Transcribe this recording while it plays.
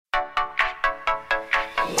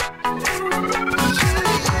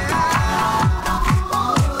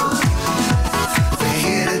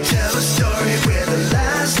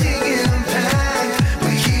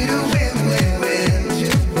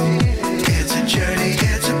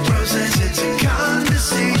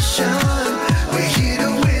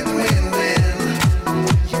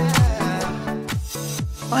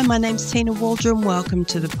my name's Tina Waldron. Welcome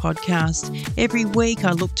to the podcast. Every week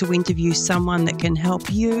I look to interview someone that can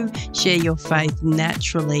help you share your faith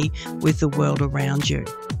naturally with the world around you.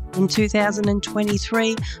 In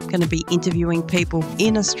 2023, I'm going to be interviewing people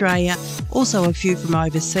in Australia, also a few from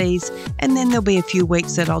overseas, and then there'll be a few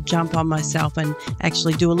weeks that I'll jump on myself and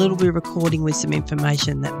actually do a little bit of recording with some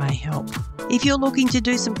information that may help. If you're looking to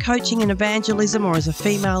do some coaching in evangelism or as a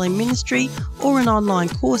female in ministry or an online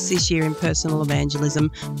course this year in personal evangelism,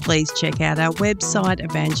 please check out our website,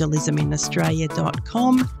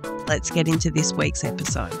 evangelisminaustralia.com. Let's get into this week's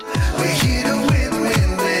episode. We're here to win.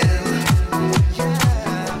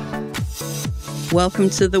 Welcome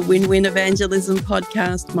to the Win-Win Evangelism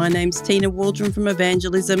podcast. My name's Tina Waldron from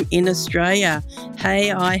Evangelism in Australia.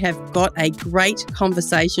 Hey, I have got a great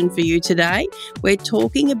conversation for you today. We're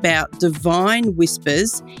talking about divine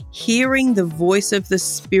whispers, hearing the voice of the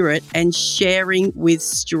Spirit and sharing with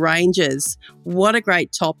strangers. What a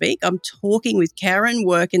great topic. I'm talking with Karen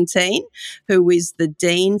Werkentine, who is the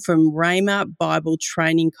Dean from Rhema Bible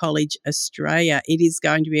Training College, Australia. It is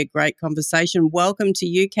going to be a great conversation. Welcome to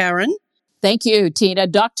you, Karen. Thank you, Tina.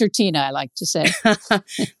 Dr. Tina, I like to say.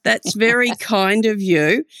 That's very kind of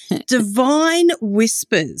you. Divine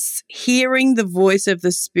whispers, hearing the voice of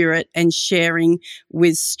the Spirit and sharing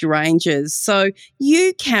with strangers. So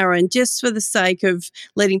you, Karen, just for the sake of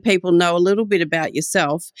letting people know a little bit about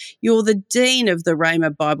yourself, you're the Dean of the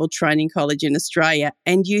Rhema Bible Training College in Australia,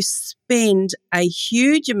 and you spend a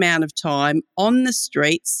huge amount of time on the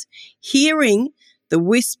streets hearing the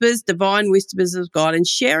whispers, divine whispers of God, and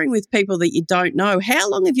sharing with people that you don't know. How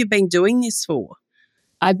long have you been doing this for?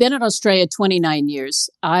 I've been in Australia 29 years.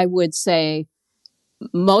 I would say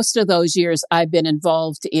most of those years I've been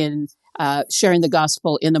involved in sharing the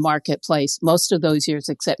gospel in the marketplace, most of those years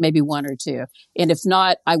except maybe one or two. And if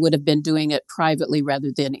not, I would have been doing it privately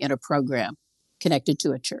rather than in a program connected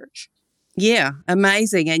to a church. Yeah,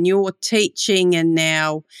 amazing. And you're teaching and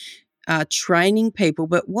now training people.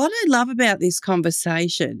 But what I love about this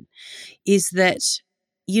conversation is that,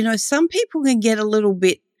 you know, some people can get a little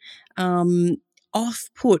bit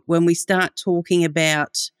off-put when we start talking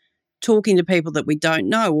to people that we don't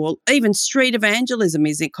know, or even street evangelism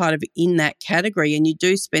is kind of in that category, and you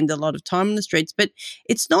do spend a lot of time on the streets, but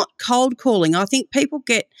it's not cold calling. I think people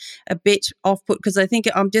get a bit off-put because I think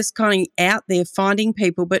I'm just kind of out there finding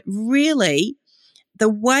people, but really the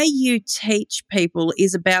way you teach people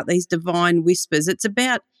is about these divine whispers. It's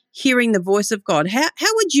about hearing the voice of God. How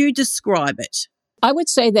would you describe it? I would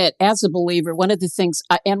say that as a believer, one of the things,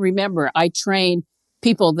 and remember, I train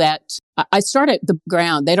people that I start at the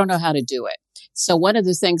ground. They don't know how to do it. So one of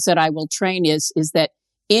the things that I will train is that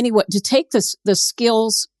anyone to take the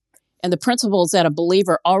skills and the principles that a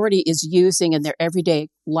believer already is using in their everyday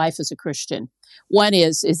life as a Christian. One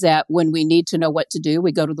is that when we need to know what to do,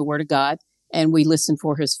 we go to the Word of God and we listen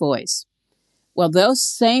for His voice. Well, those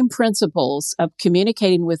same principles of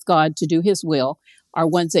communicating with God to do His will are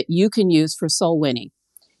ones that you can use for soul winning.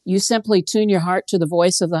 You simply tune your heart to the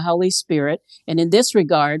voice of the Holy Spirit. And in this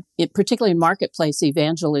regard, particularly in marketplace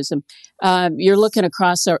evangelism, you're looking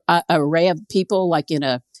across an array of people like in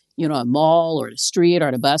a mall or a street or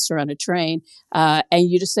on a bus or on a train.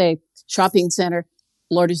 And you just say, shopping center,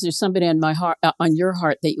 Lord, is there somebody on my heart, on your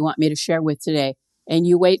heart that you want me to share with today? And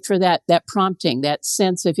you wait for that prompting, that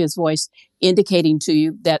sense of His voice indicating to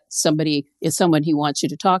you that somebody is someone He wants you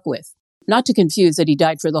to talk with. Not to confuse that He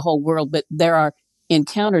died for the whole world, but there are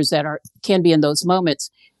encounters that can be in those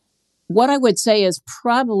moments. What I would say is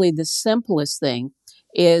probably the simplest thing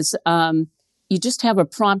is you just have a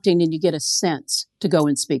prompting and you get a sense to go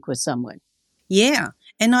and speak with someone. Yeah.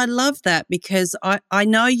 And I love that because I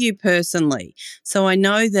know you personally. So I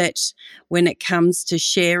know that when it comes to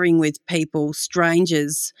sharing with people,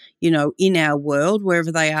 strangers, you know, in our world,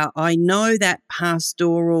 wherever they are, I know that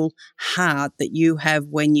pastoral heart that you have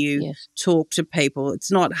when you talk to people.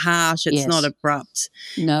 It's not harsh. It's not abrupt.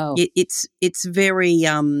 No. It's very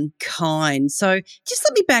kind. So just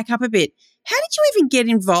let me back up a bit. How did you even get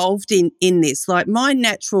involved in this? Like my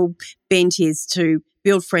natural bent is to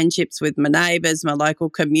build friendships with my neighbours, my local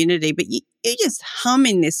community, but you just hum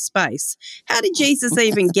in this space. How did Jesus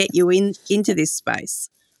even get you into this space?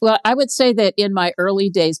 Well, I would say that in my early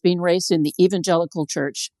days, being raised in the evangelical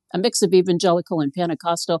church, a mix of evangelical and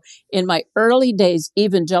Pentecostal, in my early days,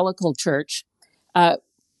 evangelical church,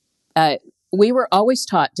 we were always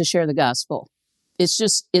taught to share the gospel. It's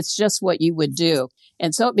just what you would do.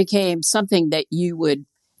 And so it became something that you would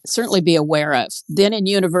certainly be aware of. Then in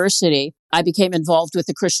university, I became involved with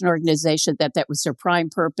a Christian organization that was their prime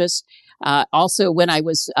purpose. Also, when I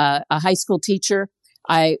was a high school teacher,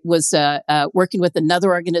 I was working with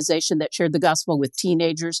another organization that shared the gospel with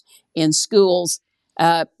teenagers in schools.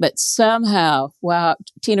 But somehow, wow,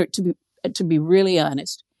 Tina, to be really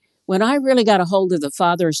honest, when I really got a hold of the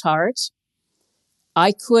Father's hearts,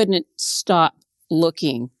 I couldn't stop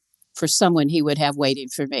looking for someone he would have waiting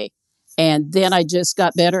for me. And then I just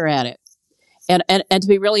got better at it. And to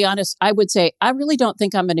be really honest, I would say I really don't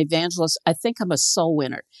think I'm an evangelist. I think I'm a soul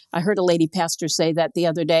winner. I heard a lady pastor say that the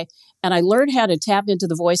other day, and I learned how to tap into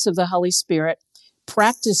the voice of the Holy Spirit,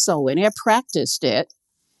 practice soul winning. I practiced it,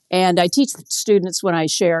 and I teach students when I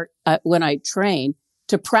train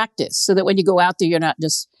to practice, so that when you go out there, you're not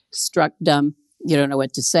just struck dumb. You don't know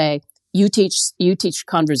what to say. You teach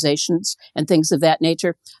conversations and things of that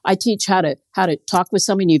nature. I teach how to talk with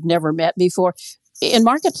someone you've never met before. In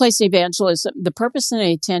marketplace evangelism, the purpose and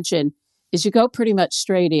the intention is you go pretty much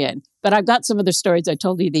straight in. But I've got some of the stories I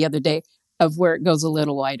told you the other day of where it goes a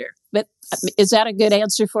little wider. But is that a good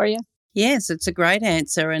answer for you? Yes, it's a great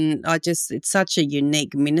answer. And it's such a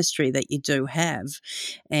unique ministry that you do have.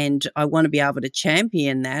 And I want to be able to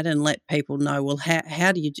champion that and let people know, well,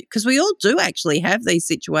 how do you do? Because we all do actually have these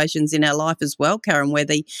situations in our life as well, Karen, where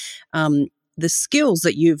the skills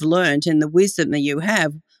that you've learned and the wisdom that you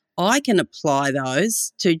have, I can apply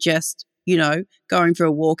those to just, going for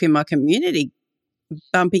a walk in my community,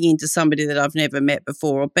 bumping into somebody that I've never met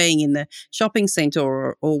before, or being in the shopping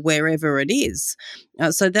centre or wherever it is.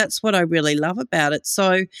 So that's what I really love about it.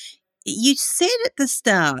 So you said at the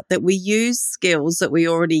start that we use skills that we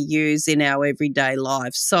already use in our everyday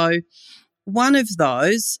life. So one of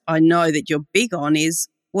those I know that you're big on is,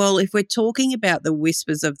 well, if we're talking about the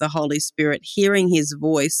whispers of the Holy Spirit, hearing his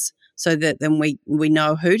voice, so that then we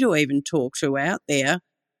know who to even talk to out there.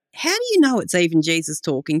 How do you know it's even Jesus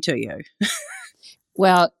talking to you?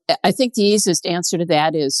 Well, I think the easiest answer to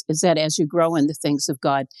that is that as you grow in the things of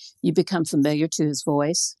God, you become familiar to his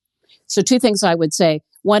voice. So two things I would say.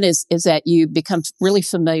 One is that you become really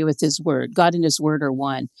familiar with his word. God and his word are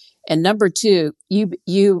one. And number two,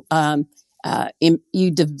 you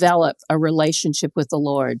develop a relationship with the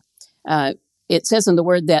Lord. It says in the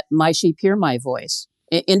word that my sheep hear my voice,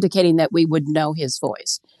 indicating that we would know his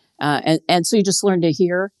voice. And so you just learn to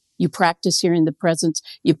hear. You practice hearing the presence.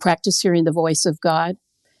 You practice hearing the voice of God.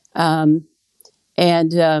 I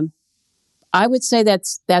would say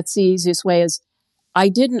that's the easiest way. Is I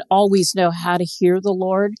didn't always know how to hear the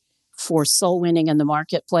Lord for soul winning in the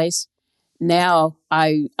marketplace. Now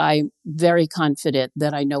I'm very confident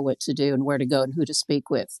that I know what to do and where to go and who to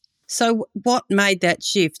speak with. So what made that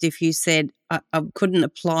shift if you said, I couldn't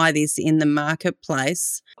apply this in the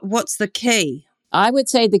marketplace? What's the key? I would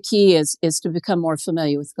say the key is to become more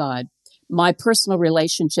familiar with God. My personal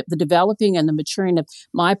relationship, the developing and the maturing of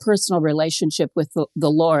my personal relationship with the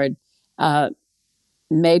Lord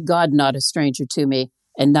made God not a stranger to me,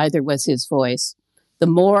 and neither was his voice. The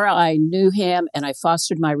more I knew him and I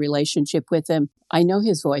fostered my relationship with him, I know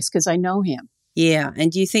his voice because I know him. Yeah,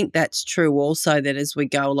 and do you think that's true also, that as we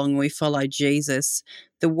go along, we follow Jesus,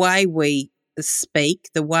 the way we speak,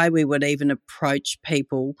 the way we would even approach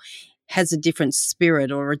people has a different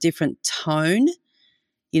spirit or a different tone?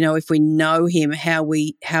 If we know him, how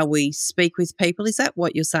we speak with people. Is that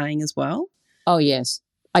what you're saying as well? Oh, yes.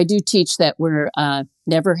 I do teach that we're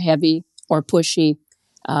never heavy or pushy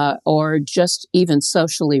or just even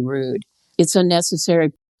socially rude. It's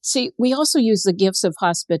unnecessary. See, we also use the gifts of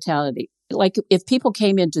hospitality. Like if people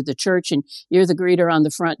came into the church and you're the greeter on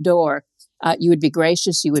the front door, you would be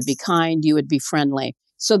gracious, you would be kind, you would be friendly.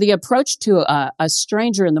 So the approach to a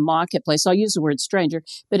stranger in the marketplace, I'll use the word stranger,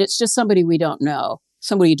 but it's just somebody we don't know,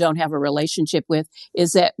 somebody you don't have a relationship with,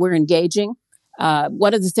 is that we're engaging.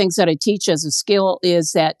 One of the things that I teach as a skill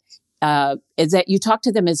is that you talk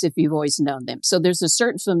to them as if you've always known them. So there's a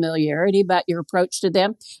certain familiarity about your approach to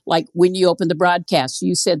them. Like when you opened the broadcast,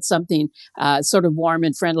 you said something sort of warm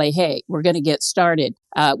and friendly. Hey, we're going to get started.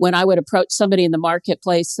 When I would approach somebody in the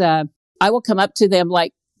marketplace, I will come up to them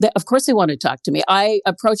like, of course they want to talk to me. I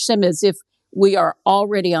approach them as if we are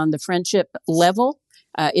already on the friendship level.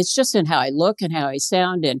 It's just in how I look and how I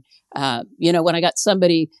sound. And, when I got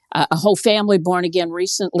somebody, a whole family born again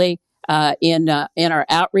recently, in our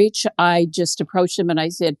outreach, I just approached them and I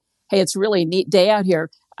said, hey, it's a really neat day out here.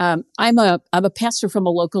 I'm a pastor from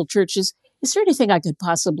a local church. Is there anything I could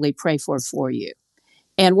possibly pray for you?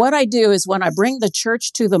 And what I do is when I bring the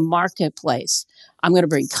church to the marketplace, I'm going to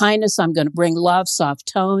bring kindness. I'm going to bring love,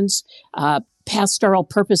 soft tones, pastoral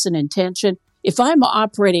purpose and intention. If I'm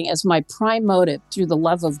operating as my prime motive through the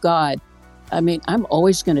love of God, I'm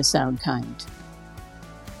always going to sound kind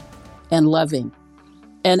and loving.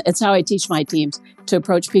 And it's how I teach my teams to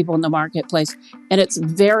approach people in the marketplace. And it's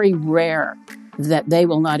very rare that they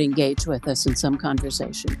will not engage with us in some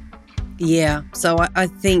conversation. Yeah. So I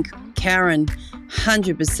think, Karen,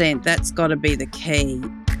 100%, that's got to be the key.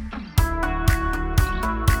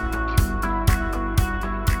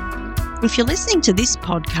 If you're listening to this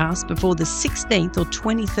podcast before the 16th or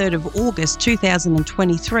 23rd of August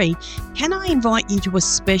 2023, can I invite you to a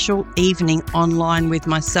special evening online with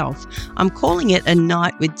myself? I'm calling it A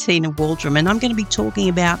Night with Tina Waldrum, and I'm going to be talking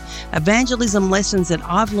about evangelism lessons that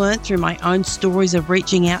I've learned through my own stories of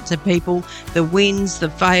reaching out to people, the wins,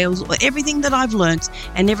 the fails, everything that I've learned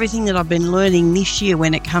and everything that I've been learning this year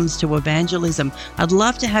when it comes to evangelism. I'd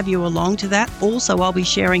love to have you along to that. Also, I'll be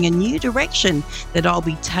sharing a new direction that I'll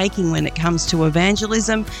be taking when it comes to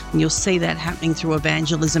evangelism, and you'll see that happening through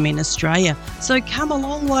Evangelism in Australia. So come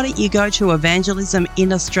along, why don't you go to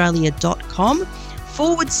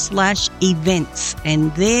evangelisminaustralia.com/events,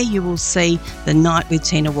 and there you will see the Night with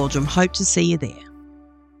Tina Waldrum. Hope to see you there.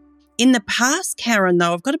 In the past, Karen,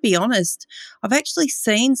 though, I've got to be honest, I've actually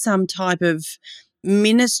seen some type of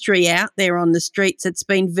ministry out there on the streets that's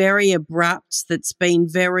been very abrupt, that's been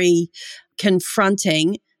very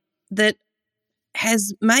confronting, that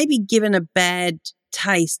has maybe given a bad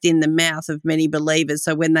taste in the mouth of many believers.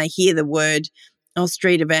 So when they hear the word,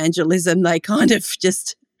 street evangelism, they kind of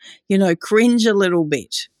just, cringe a little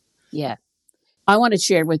bit. Yeah. I want to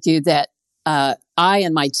share with you that I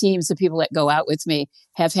and my teams, the people that go out with me,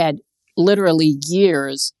 have had literally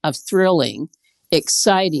years of thrilling,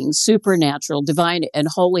 exciting, supernatural, divine, and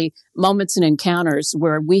holy moments and encounters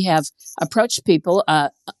where we have approached people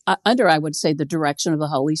under, I would say, the direction of the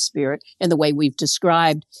Holy Spirit in the way we've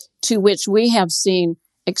described, to which we have seen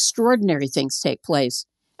extraordinary things take place.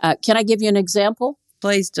 Can I give you an example?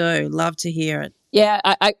 Please do. Love to hear it. Yeah,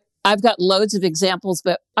 I've got loads of examples,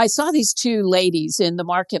 but I saw these two ladies in the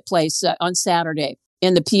marketplace on Saturday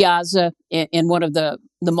in the piazza in one of the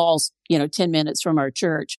malls, 10 minutes from our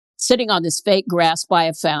church, sitting on this fake grass by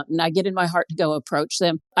a fountain. I get in my heart to go approach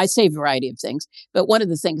them. I say a variety of things, but one of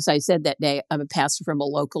the things I said that day, I'm a pastor from a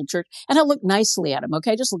local church, and I look nicely at them,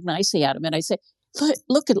 okay? Just look nicely at them. And I say,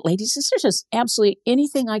 look at it, ladies, is there just absolutely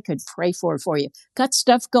anything I could pray for you? Got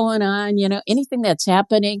stuff going on, anything that's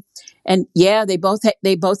happening? And yeah, they both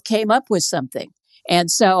came up with something.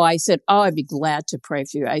 And so I said, I'd be glad to pray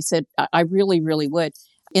for you. I said, I really, really would.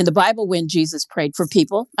 In the Bible, when Jesus prayed for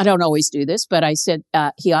people, I don't always do this, but I said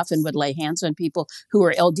he often would lay hands on people who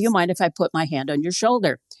were ill. Do you mind if I put my hand on your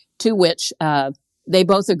shoulder? To which they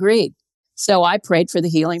both agreed. So I prayed for the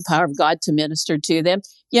healing power of God to minister to them.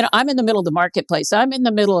 I'm in the middle of the marketplace. I'm in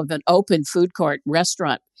the middle of an open food court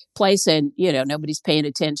restaurant place, and, nobody's paying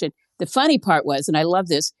attention. The funny part was, and I love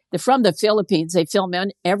this, they're from the Philippines. They film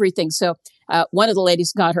everything. So one of the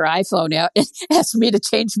ladies got her iPhone out and asked me to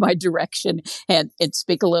change my direction and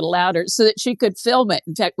speak a little louder so that she could film it.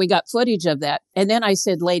 In fact, we got footage of that. And then I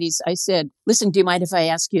said, ladies, listen, do you mind if I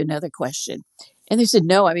ask you another question? And they said,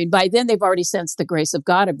 no. I mean, by then they've already sensed the grace of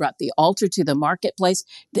God. I brought the altar to the marketplace.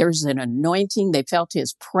 There's an anointing. They felt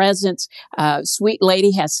his presence. Sweet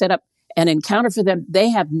lady has set up an encounter for them they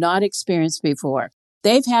have not experienced before.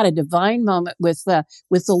 They've had a divine moment with the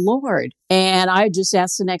Lord. And I just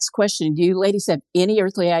asked the next question. Do you ladies have any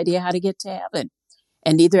earthly idea how to get to heaven?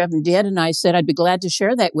 And neither of them did. And I said, I'd be glad to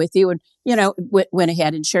share that with you. And, went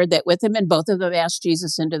ahead and shared that with them. And both of them asked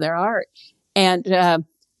Jesus into their heart. And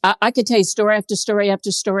I could tell you story after story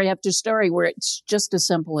after story after story where it's just as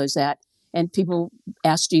simple as that. And people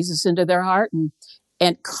ask Jesus into their heart.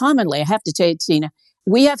 And commonly, I have to tell you, Tina,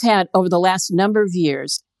 we have had over the last number of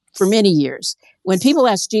years, for many years, when people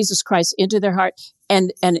ask Jesus Christ into their heart,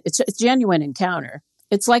 and it's a genuine encounter,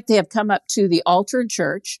 it's like they have come up to the altar in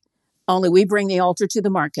church, only we bring the altar to the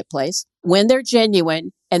marketplace. When they're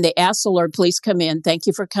genuine and they ask the Lord, please come in. Thank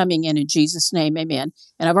you for coming in Jesus' name, amen.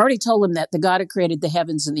 And I've already told them that the God who created the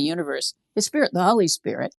heavens and the universe, his Spirit, the Holy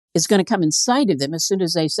Spirit, is going to come inside of them as soon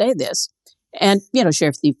as they say this. And, share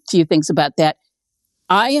a few things about that.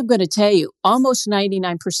 I am going to tell you, almost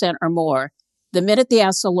 99% or more, the minute they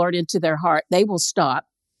ask the Lord into their heart, they will stop.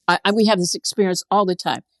 We have this experience all the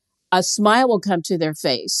time. A smile will come to their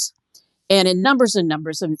face. And in numbers and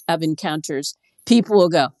numbers of encounters, people will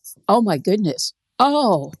go, oh my goodness.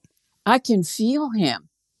 Oh, I can feel him.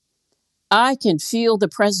 I can feel the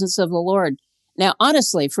presence of the Lord. Now,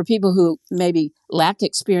 honestly, for people who maybe lack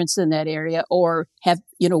experience in that area or have,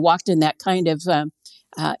 walked in that kind of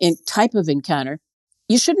type of encounter,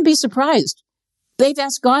 you shouldn't be surprised. They've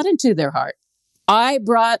asked God into their heart. I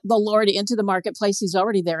brought the Lord into the marketplace. He's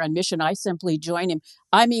already there on mission. I simply join him.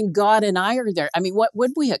 I mean, God and I are there. I mean, what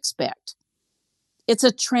would we expect? It's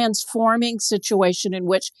a transforming situation in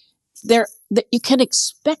which that you can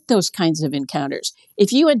expect those kinds of encounters.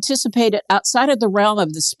 If you anticipate it outside of the realm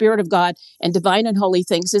of the Spirit of God and divine and holy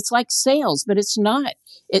things, it's like sales, but it's not.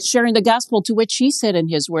 It's sharing the gospel, to which he said in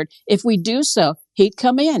his word, if we do so, he'd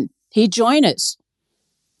come in, he'd join us.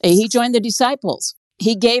 He joined the disciples.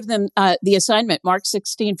 He gave them the assignment, Mark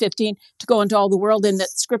 16:15, to go into all the world. And the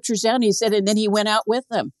scripture's down, he said, and then he went out with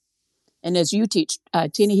them. And as you teach,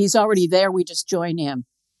 Tina, he's already there. We just join him.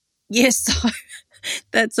 Yes,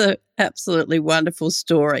 that's a absolutely wonderful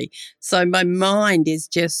story. So my mind is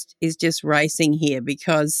just racing here,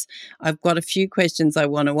 because I've got a few questions I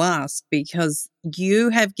want to ask, because you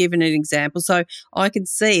have given an example. So I could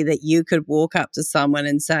see that you could walk up to someone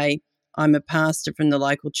and say, I'm a pastor from the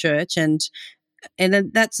local church, and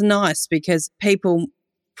that's nice, because people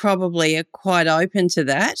probably are quite open to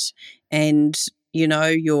that, and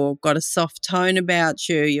you've got a soft tone about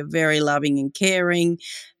you, you're very loving and caring.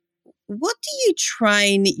 What do you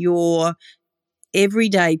train your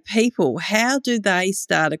everyday people? How do they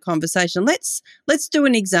start a conversation? Let's do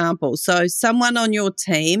an example. So someone on your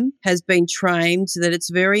team has been trained that it's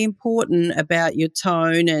very important about your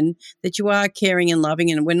tone, and that you are caring and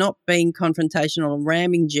loving, and we're not being confrontational and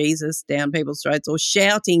ramming Jesus down people's throats or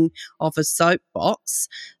shouting off a soapbox.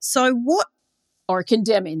 So what or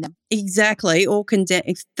condemning them. Exactly, or condemn.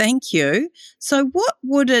 Thank you. So what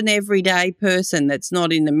would an everyday person that's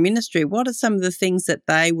not in the ministry, what are some of the things that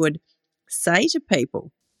they would say to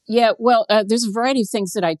people? Yeah, well, there's a variety of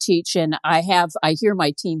things that I teach, and I hear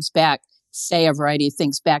my teams back say a variety of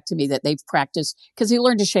things back to me that they've practiced, because they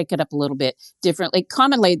learn to shake it up a little bit differently.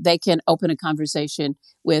 Commonly, they can open a conversation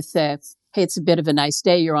with, hey, it's a bit of a nice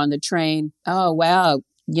day. You're on the train. Oh, wow.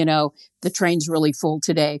 The train's really full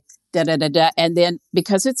today. Da, da, da, da. And then,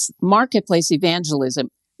 because it's marketplace evangelism,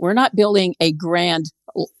 we're not building a grand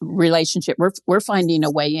relationship. We're finding a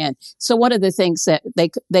way in. So one of the things that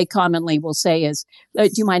they commonly will say is, do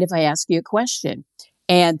you mind if I ask you a question?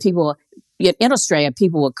 And people in Australia,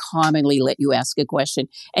 people will commonly let you ask a question,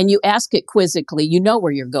 and you ask it quizzically. You know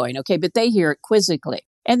where you're going, okay? But they hear it quizzically,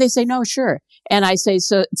 and they say, no, sure. And I say,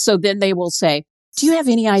 so then they will say, do you have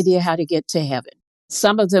any idea how to get to heaven?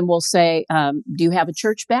 Some of them will say, do you have a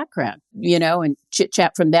church background? And chit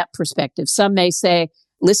chat from that perspective. Some may say,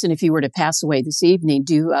 listen, if you were to pass away this evening,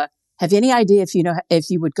 do you have any idea if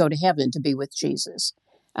you would go to heaven to be with Jesus?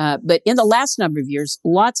 But in the last number of years,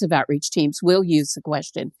 lots of outreach teams will use the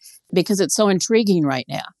question, because it's so intriguing right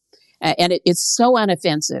now. And it's so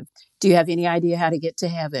unoffensive. Do you have any idea how to get to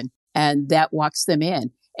heaven? And that walks them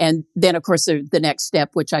in. And then, of course, the next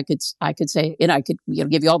step, which I could say, and I could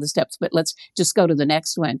give you all the steps, but let's just go to the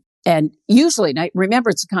next one. And usually, remember,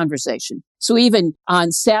 it's a conversation. So even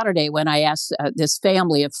on Saturday, when I asked this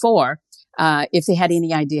family of 4 if they had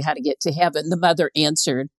any idea how to get to heaven, the mother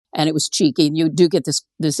answered, and it was cheeky. And you do get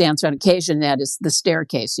this answer on occasion, that is the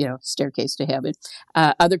staircase, staircase to heaven.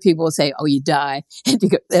 Other people will say, oh, you die. And you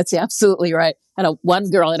go, that's absolutely right. And one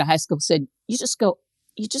girl at a high school said, you just go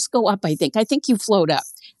up, I think you float up.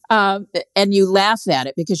 And you laugh at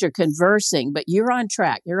it because you're conversing, but you're on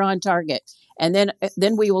track, you're on target. And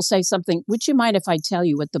then we will say something, would you mind if I tell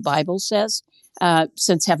you what the Bible says?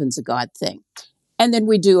 Since heaven's a God thing. And then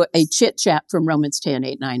we do a chit chat from Romans 10,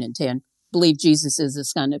 8, 9, and 10. Believe Jesus is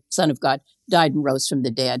the Son of God, died and rose from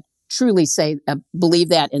the dead. Truly believe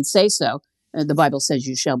that and say so. The Bible says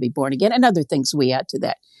you shall be born again, and other things we add to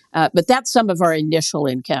that. But that's some of our initial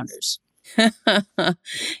encounters.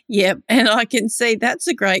 Yep. And I can see that's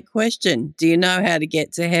a great question. Do you know how to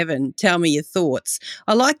get to heaven? Tell me your thoughts.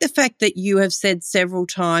 I like the fact that you have said several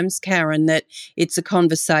times, Karen, that it's a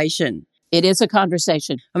conversation. It is a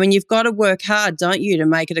conversation. I mean, you've got to work hard, don't you, to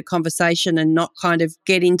make it a conversation and not kind of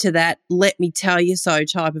get into that let me tell you so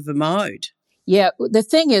type of a mode. Yeah. The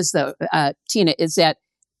thing is, though, Tina, is that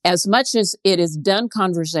as much as it is done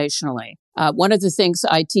conversationally, one of the things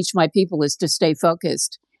I teach my people is to stay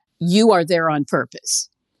focused. You are there on purpose,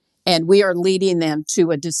 and we are leading them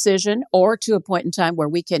to a decision or to a point in time where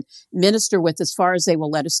we can minister with as far as they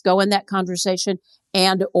will let us go in that conversation,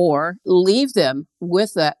 and or leave them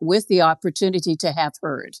with the opportunity to have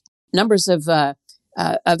heard. Numbers of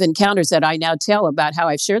encounters that I now tell about how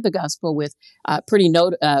I've shared the gospel with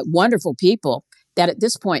wonderful people that at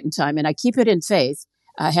this point in time, and I keep it in faith,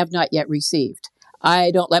 have not yet received.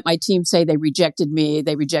 I don't let my team say they rejected me,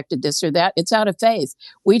 they rejected this or that. It's out of faith.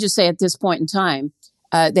 We just say at this point in time,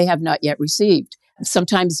 they have not yet received.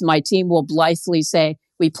 Sometimes my team will blithely say,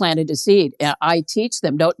 we planted a seed. I teach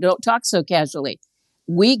them, don't talk so casually.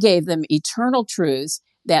 We gave them eternal truths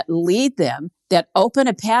that lead them, that open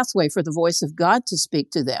a pathway for the voice of God to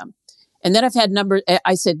speak to them. And then I've had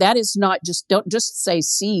I said, that is not don't just say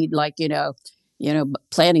seed, like,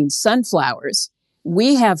 planting sunflowers,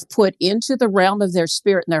 we have put into the realm of their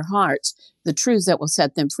spirit and their hearts the truths that will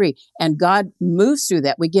set them free. And God moves through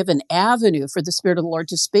that. We give an avenue for the Spirit of the Lord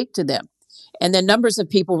to speak to them. And then numbers of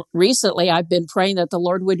people recently, I've been praying that the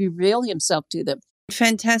Lord would reveal himself to them.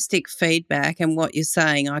 Fantastic feedback, and what you're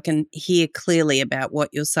saying, I can hear clearly about what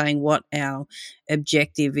you're saying, what our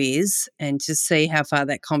objective is, and to see how far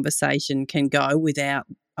that conversation can go without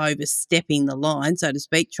overstepping the line, so to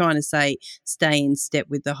speak, trying to stay in step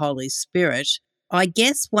with the Holy Spirit. I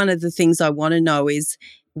guess one of the things I want to know is,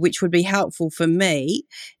 which would be helpful for me,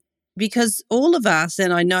 because all of us,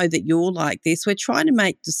 and I know that you're like this, we're trying to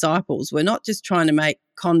make disciples. We're not just trying to make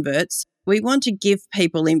converts. We want to give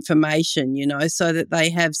people information, so that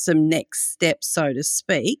they have some next steps, so to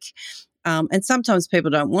speak. And sometimes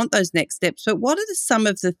people don't want those next steps. But what are some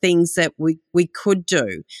of the things that we could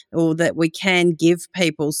do, or that we can give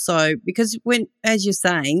people? So, because as you're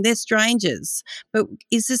saying, they're strangers, but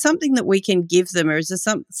is there something that we can give them, or is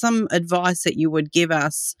there some advice that you would give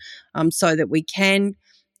us, so that we can,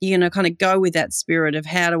 kind of go with that spirit of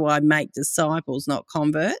how do I make disciples, not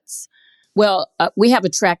converts? Well, we have a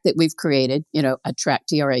tract that we've created, a tract,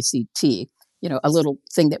 TRACT, a little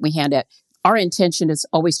thing that we hand out. Our intention is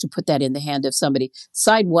always to put that in the hand of somebody.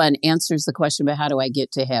 Side 1 answers the question about how do I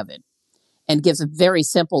get to heaven, and gives a very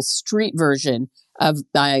simple street version of,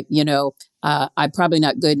 I'm probably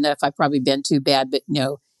not good enough. I've probably been too bad, but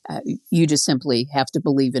you just simply have to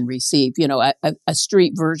believe and receive, a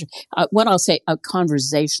street version, what I'll say, a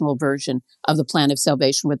conversational version of the plan of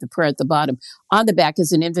salvation with the prayer at the bottom. On the back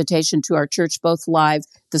is an invitation to our church, both live,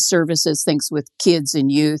 the services, things with kids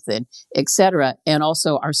and youth and et cetera, and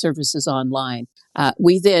also our services online.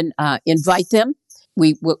 We then invite them.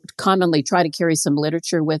 We would commonly try to carry some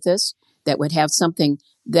literature with us that would have something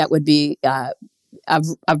that would be a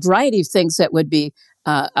variety of things that would be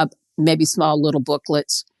maybe small little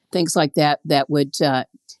booklets, things like that, that would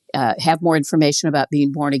have more information about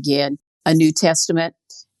being born again, a New Testament,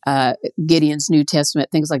 Gideon's New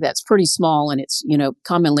Testament, things like that. It's pretty small, and it's,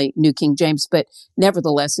 commonly New King James, but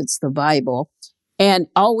nevertheless, it's the Bible. And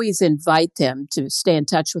always invite them to stay in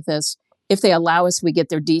touch with us. If they allow us, we get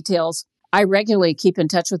their details. I regularly keep in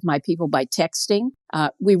touch with my people by texting.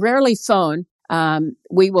 We rarely phone.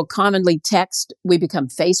 We will commonly text. We become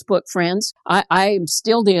Facebook friends. I am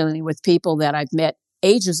still dealing with people that I've met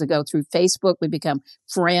ages ago through Facebook. We become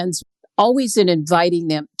friends, always in inviting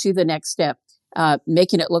them to the next step,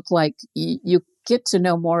 making it look like you get to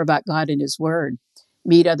know more about God and His Word,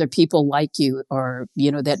 meet other people like you, or,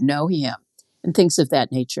 that know Him, and things of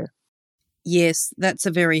that nature. Yes, that's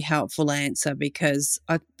a very helpful answer, because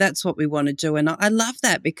that's what we want to do. And I love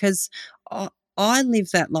that, because I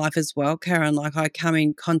live that life as well, Karen. Like, I come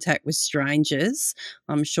in contact with strangers.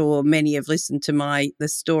 I'm sure many have listened to my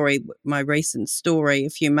recent story a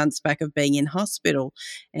few months back of being in hospital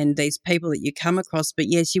and these people that you come across. But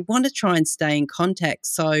yes, you want to try and stay in contact.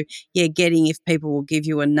 So getting if people will give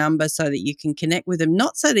you a number so that you can connect with them,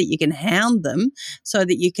 not so that you can hound them, so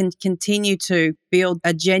that you can continue to build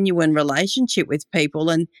a genuine relationship with people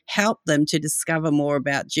and help them to discover more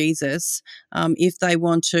about Jesus, if they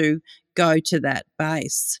want to go to that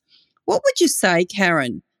base. What would you say,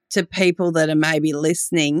 Karen, to people that are maybe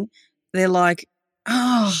listening? They're like,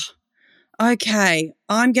 oh, okay,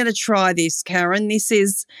 I'm going to try this, Karen. This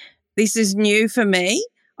is new for me.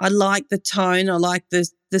 I like the tone. I like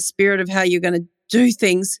the spirit of how you're going to do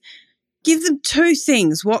things. Give them 2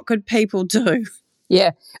 things. What could people do?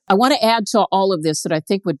 Yeah, I want to add to all of this that I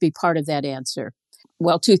think would be part of that answer.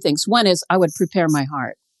 Well, 2 things. One is I would prepare my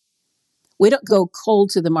heart. We don't go cold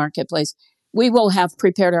to the marketplace. We will have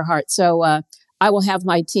prepared our heart. So I will have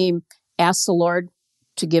my team ask the Lord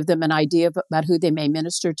to give them an idea about who they may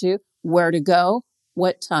minister to, where to go,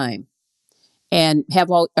 what time, and have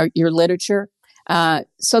all your literature,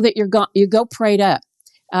 so that you go prayed up.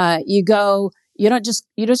 You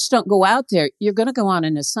just don't go out there. You're going to go on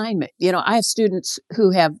an assignment. I have students who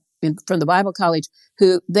have been from the Bible college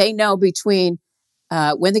who they know between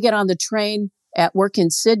when they get on the train at work in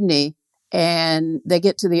Sydney and they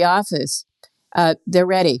get to the office, they're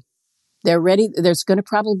ready. They're ready. There's going to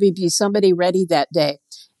probably be somebody ready that day.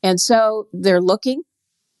 And so they're looking,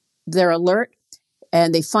 they're alert,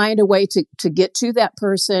 and they find a way to get to that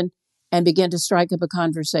person and begin to strike up a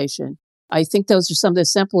conversation. I think those are some of the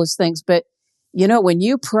simplest things. But, when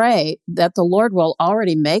you pray that the Lord will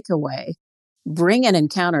already make a way, bring an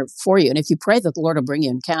encounter for you. And if you pray that the Lord will bring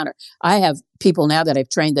you an encounter, I have people now that I've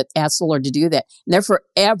trained that ask the Lord to do that. And they're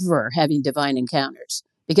forever having divine encounters,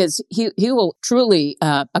 because he will truly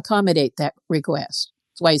accommodate that request.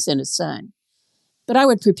 That's why He sent His Son. But I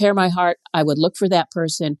would prepare my heart. I would look for that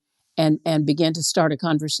person and begin to start a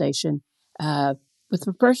conversation with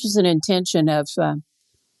the purpose and intention of,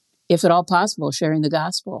 if at all possible, sharing the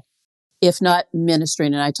gospel. If not,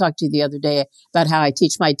 ministering. And I talked to you the other day about how I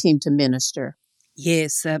teach my team to minister.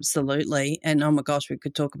 Yes, absolutely. And oh my gosh, we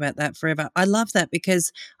could talk about that forever. I love that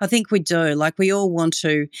because I think we do. Like, we all want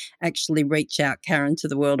to actually reach out, Karen, to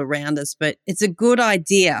the world around us, but it's a good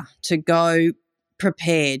idea to go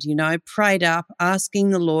prepared, prayed up,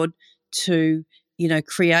 asking the Lord to,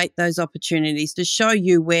 create those opportunities to show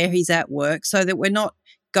you where He's at work, so that we're not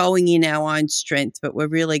going in our own strength, but we're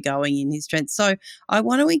really going in His strength. So I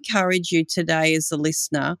want to encourage you today as a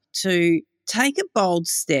listener to take a bold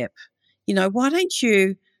step. Why don't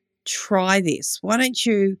you try this? Why don't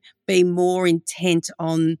you be more intent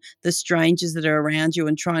on the strangers that are around you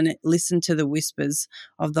and trying to listen to the whispers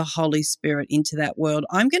of the Holy Spirit into that world?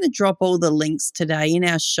 I'm going to drop all the links today in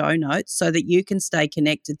our show notes so that you can stay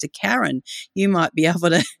connected to Karen. You might be able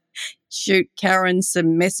to shoot Karen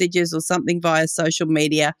some messages or something via social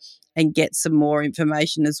media and get some more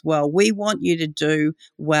information as well. We want you to do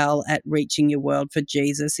well at reaching your world for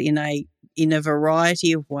Jesus in a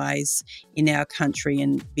variety of ways in our country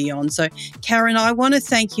and beyond. So, Karen, I want to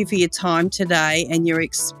thank you for your time today and your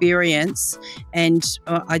experience. And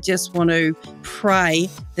I just want to pray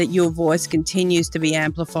that your voice continues to be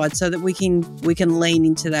amplified so that we can lean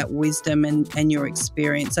into that wisdom and your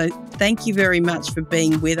experience. So thank you very much for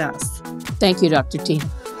being with us. Thank you, Dr. Tina.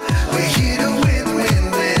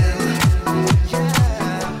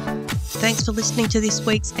 Thanks for listening to this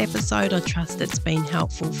week's episode. I trust it's been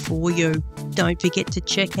helpful for you. Don't forget to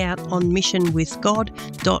check out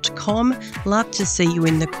onmissionwithgod.com. Love to see you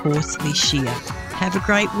in the course this year. Have a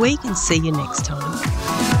great week and see you next time.